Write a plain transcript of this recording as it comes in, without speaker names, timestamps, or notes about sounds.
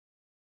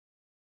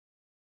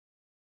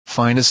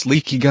finest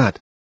leaky gut.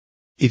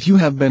 If you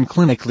have been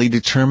clinically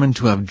determined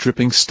to have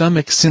dripping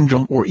stomach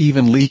syndrome or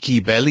even leaky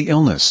belly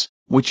illness,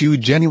 what you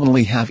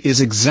genuinely have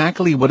is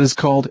exactly what is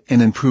called an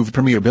improved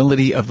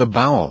permeability of the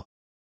bowel.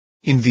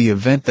 In the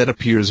event that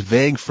appears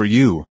vague for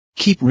you,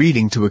 keep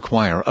reading to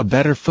acquire a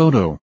better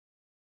photo.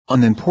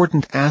 An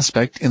important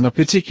aspect in the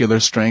particular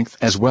strength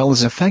as well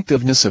as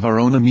effectiveness of our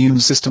own immune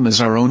system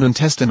is our own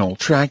intestinal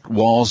tract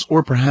walls,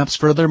 or perhaps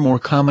furthermore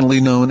commonly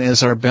known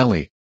as our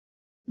belly.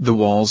 The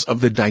walls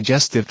of the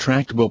digestive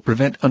tract will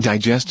prevent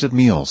undigested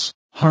meals,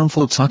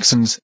 harmful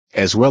toxins,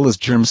 as well as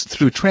germs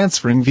through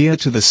transferring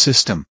to the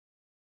system.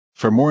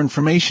 For more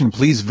information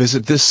please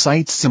visit this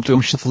site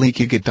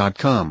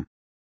symptomsleakygut.com.